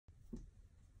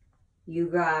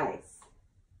You guys,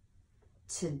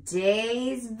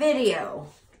 today's video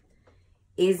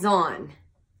is on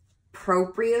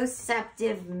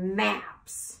proprioceptive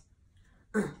maps.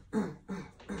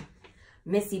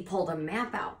 Missy pulled a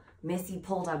map out. Missy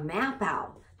pulled a map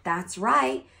out. That's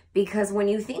right, because when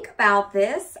you think about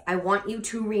this, I want you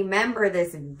to remember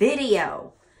this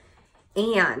video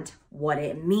and what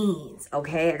it means,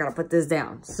 okay? I gotta put this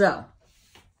down. So,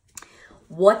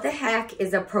 what the heck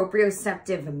is a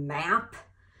proprioceptive map?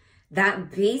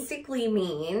 That basically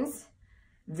means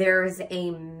there's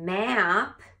a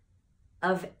map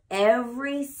of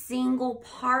every single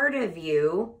part of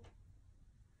you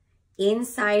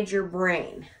inside your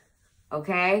brain,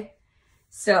 okay?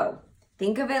 So,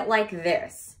 think of it like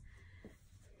this.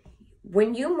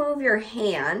 When you move your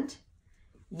hand,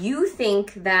 you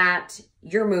think that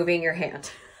you're moving your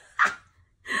hand.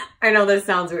 I know this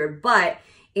sounds weird, but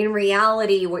in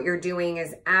reality, what you're doing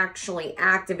is actually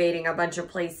activating a bunch of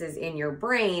places in your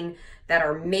brain that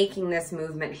are making this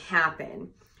movement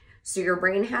happen. So your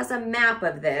brain has a map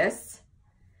of this,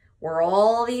 where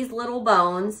all these little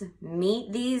bones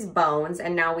meet these bones,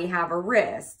 and now we have a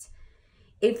wrist.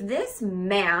 If this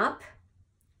map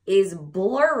is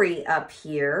blurry up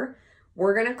here,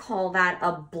 we're gonna call that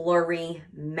a blurry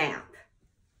map.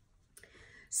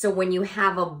 So when you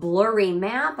have a blurry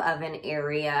map of an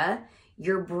area,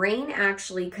 your brain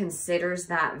actually considers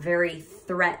that very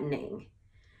threatening.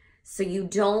 So you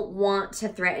don't want to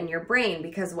threaten your brain,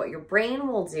 because what your brain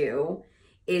will do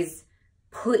is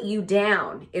put you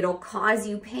down. It'll cause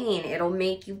you pain. It'll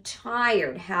make you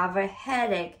tired, have a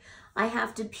headache. I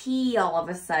have to pee all of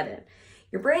a sudden.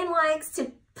 Your brain likes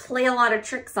to play a lot of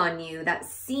tricks on you that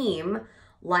seem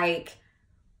like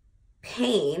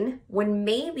pain when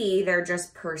maybe they're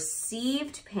just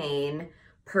perceived pain,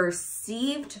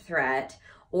 perceived threat,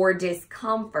 or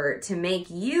discomfort to make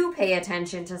you pay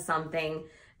attention to something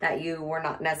that you were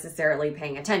not necessarily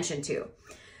paying attention to.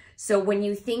 So when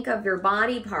you think of your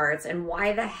body parts and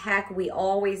why the heck we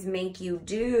always make you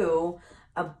do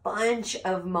a bunch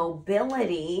of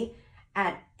mobility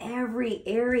at every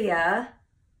area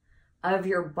of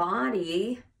your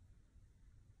body,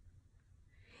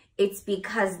 it's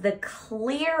because the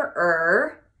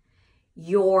clearer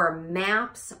your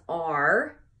maps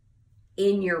are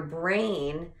in your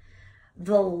brain,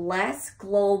 the less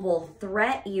global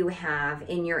threat you have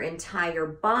in your entire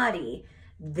body,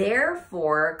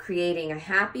 therefore creating a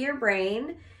happier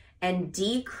brain and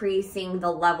decreasing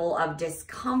the level of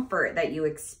discomfort that you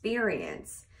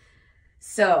experience.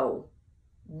 So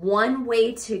one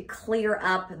way to clear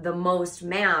up the most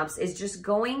maps is just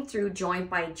going through joint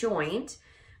by joint,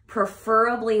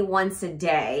 preferably once a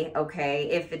day, okay?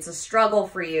 If it's a struggle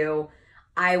for you,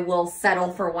 I will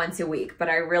settle for once a week, but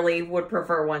I really would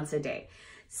prefer once a day.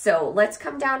 So let's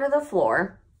come down to the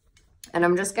floor, and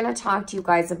I'm just gonna talk to you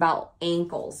guys about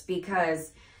ankles,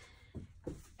 because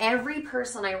every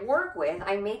person I work with,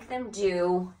 I make them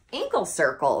do ankle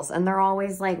circles, and they're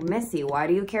always like, Missy, why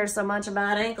do you care so much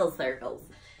about ankle circles?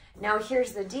 Now,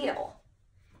 here's the deal.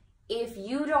 If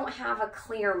you don't have a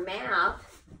clear map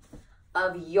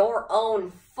of your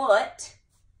own foot,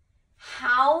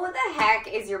 how the heck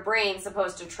is your brain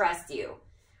supposed to trust you,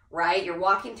 right? You're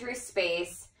walking through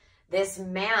space. This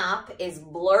map is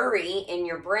blurry in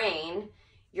your brain.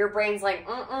 Your brain's like,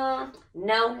 no,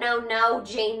 no, no,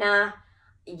 Gina.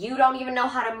 You don't even know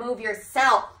how to move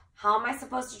yourself. How am I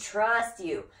supposed to trust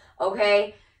you?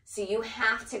 Okay, so you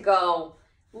have to go,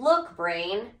 look,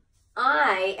 brain,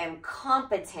 I am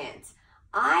competent.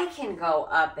 I can go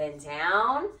up and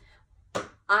down.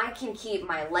 I can keep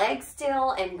my legs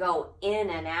still and go in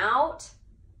and out.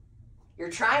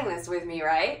 You're trying this with me,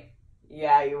 right?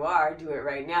 Yeah, you are. Do it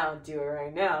right now. Do it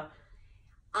right now.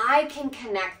 I can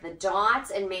connect the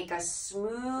dots and make a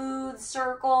smooth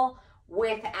circle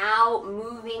without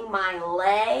moving my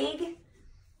leg.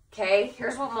 Okay,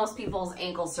 here's what most people's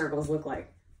ankle circles look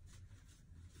like.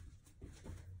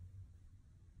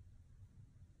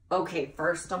 Okay,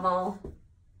 first of all,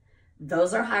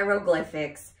 those are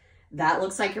hieroglyphics. That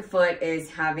looks like your foot is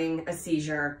having a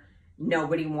seizure.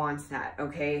 Nobody wants that,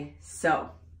 okay? So,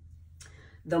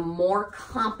 the more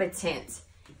competent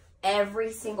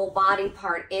every single body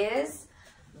part is,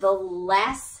 the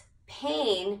less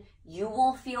pain you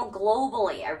will feel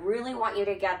globally. I really want you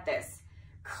to get this.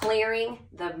 Clearing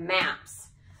the maps,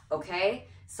 okay?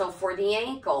 So for the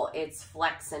ankle, it's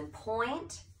flex and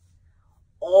point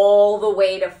all the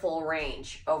way to full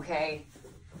range, okay?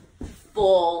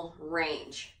 Full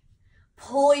range.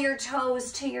 Pull your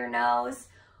toes to your nose.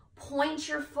 Point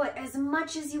your foot as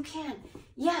much as you can.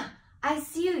 Yeah, I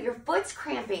see you. Your foot's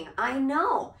cramping. I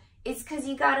know. It's because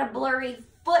you got a blurry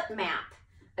foot map.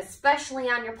 especially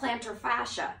on your plantar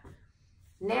fascia.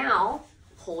 Now,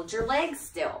 hold your legs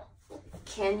still.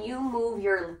 Can you move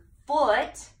your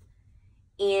foot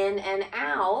in and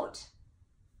out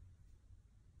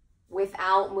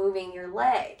without moving your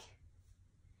leg?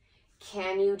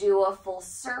 Can you do a full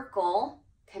circle,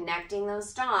 connecting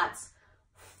those dots,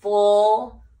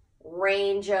 full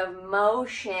range of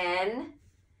motion,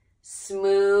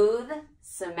 smooth,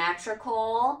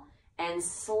 symmetrical, and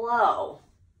slow?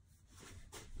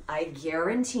 I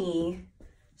guarantee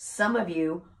some of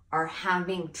you are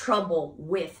having trouble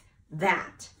with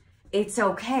that. It's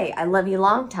okay. I love you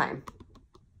long time.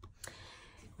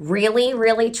 Really,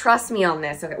 really trust me on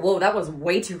this. Okay. Whoa, that was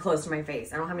way too close to my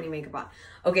face. I don't have any makeup on.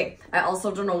 Okay. I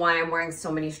also don't know why I'm wearing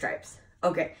so many stripes.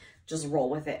 Okay. Just roll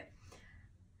with it.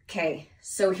 Okay.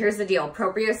 So here's the deal.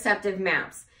 Proprioceptive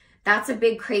maps. That's a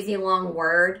big, crazy long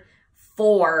word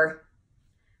for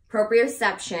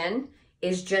proprioception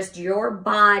is just your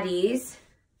body's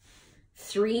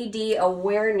 3D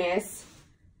awareness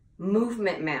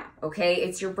movement map, okay?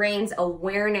 It's your brain's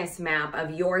awareness map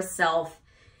of yourself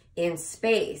in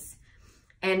space.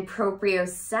 And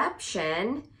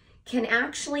proprioception can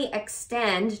actually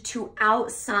extend to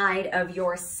outside of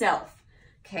yourself,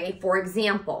 okay? For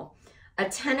example, a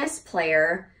tennis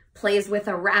player plays with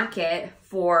a racket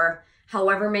for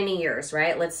however many years,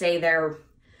 right? Let's say they're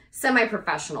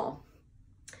semi-professional.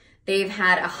 They've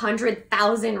had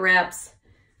 100,000 reps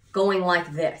going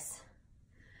like this.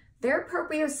 Their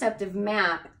proprioceptive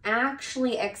map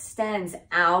actually extends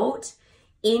out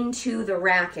into the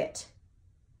racket.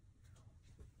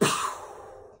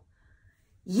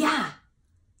 Yeah,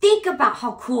 think about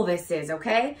how cool this is,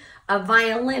 okay? A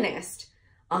violinist,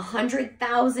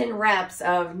 100,000 reps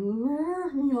of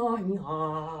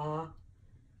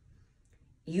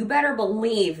you better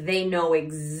believe they know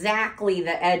exactly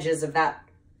the edges of that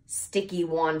sticky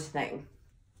wand thing.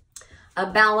 A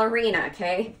ballerina,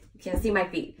 okay? You can't see my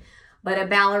feet. But a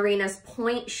ballerina's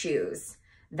point shoes,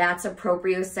 that's a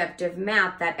proprioceptive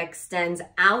map that extends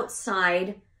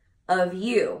outside of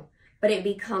you, but it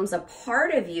becomes a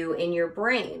part of you in your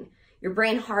brain. Your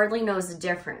brain hardly knows the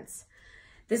difference.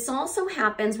 This also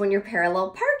happens when you're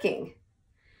parallel parking.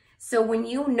 So when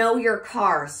you know your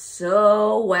car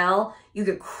so well, you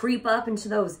could creep up into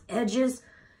those edges.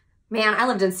 Man, I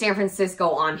lived in San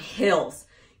Francisco on hills.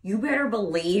 You better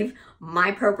believe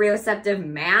my proprioceptive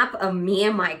map of me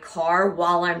and my car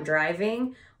while I'm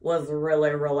driving was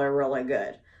really, really, really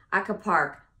good. I could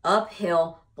park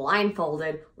uphill,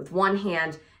 blindfolded, with one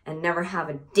hand, and never have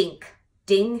a ding,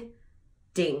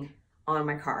 ding on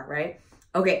my car, right?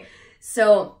 Okay,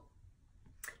 so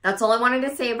that's all I wanted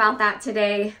to say about that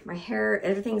today. My hair,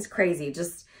 everything's crazy.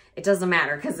 Just, it doesn't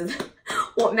matter because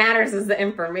what matters is the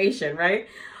information, right?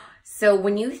 So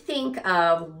when you think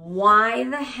of why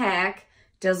the heck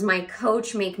does my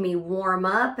coach make me warm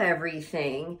up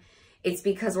everything, it's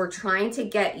because we're trying to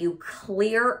get you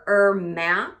clearer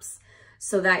maps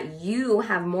so that you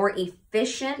have more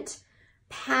efficient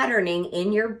patterning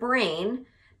in your brain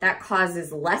that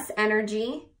causes less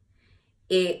energy.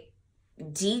 It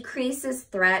decreases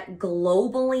threat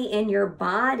globally in your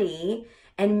body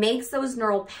and makes those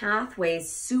neural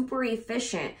pathways super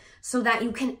efficient so that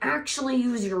you can actually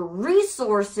use your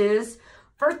resources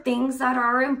for things that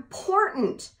are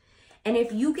important. And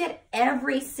if you get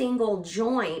every single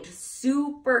joint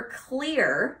super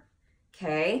clear,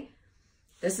 okay,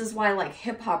 this is why like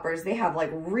hip hoppers, they have like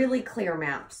really clear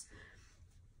maps.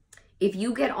 If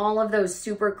you get all of those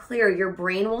super clear, your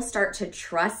brain will start to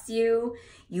trust you.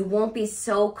 You won't be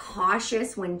so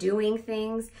cautious when doing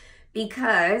things,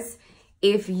 because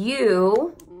if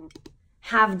you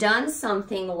have done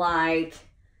something like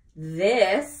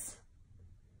this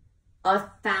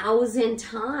 1,000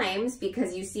 times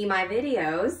because you see my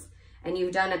videos and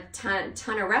you've done a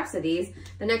ton of reps of these,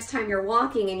 the next time you're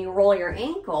walking and you roll your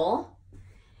ankle,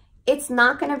 it's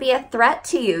not going to be a threat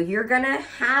to you. You're going to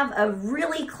have a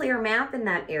really clear map in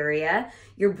that area.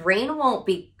 Your brain won't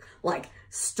be like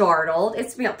startled.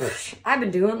 It's be like, I've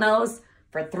been doing those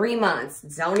for 3 months.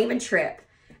 Don't even trip.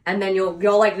 And then you'll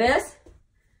go like this.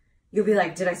 You'll be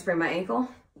like, did I sprain my ankle?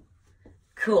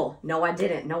 Cool. No, I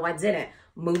didn't. No, I didn't.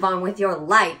 Move on with your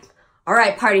life. All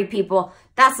right, party people.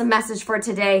 That's the message for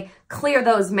today. Clear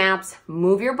those maps.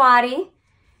 Move your body.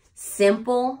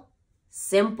 Simple,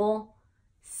 simple,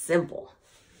 simple.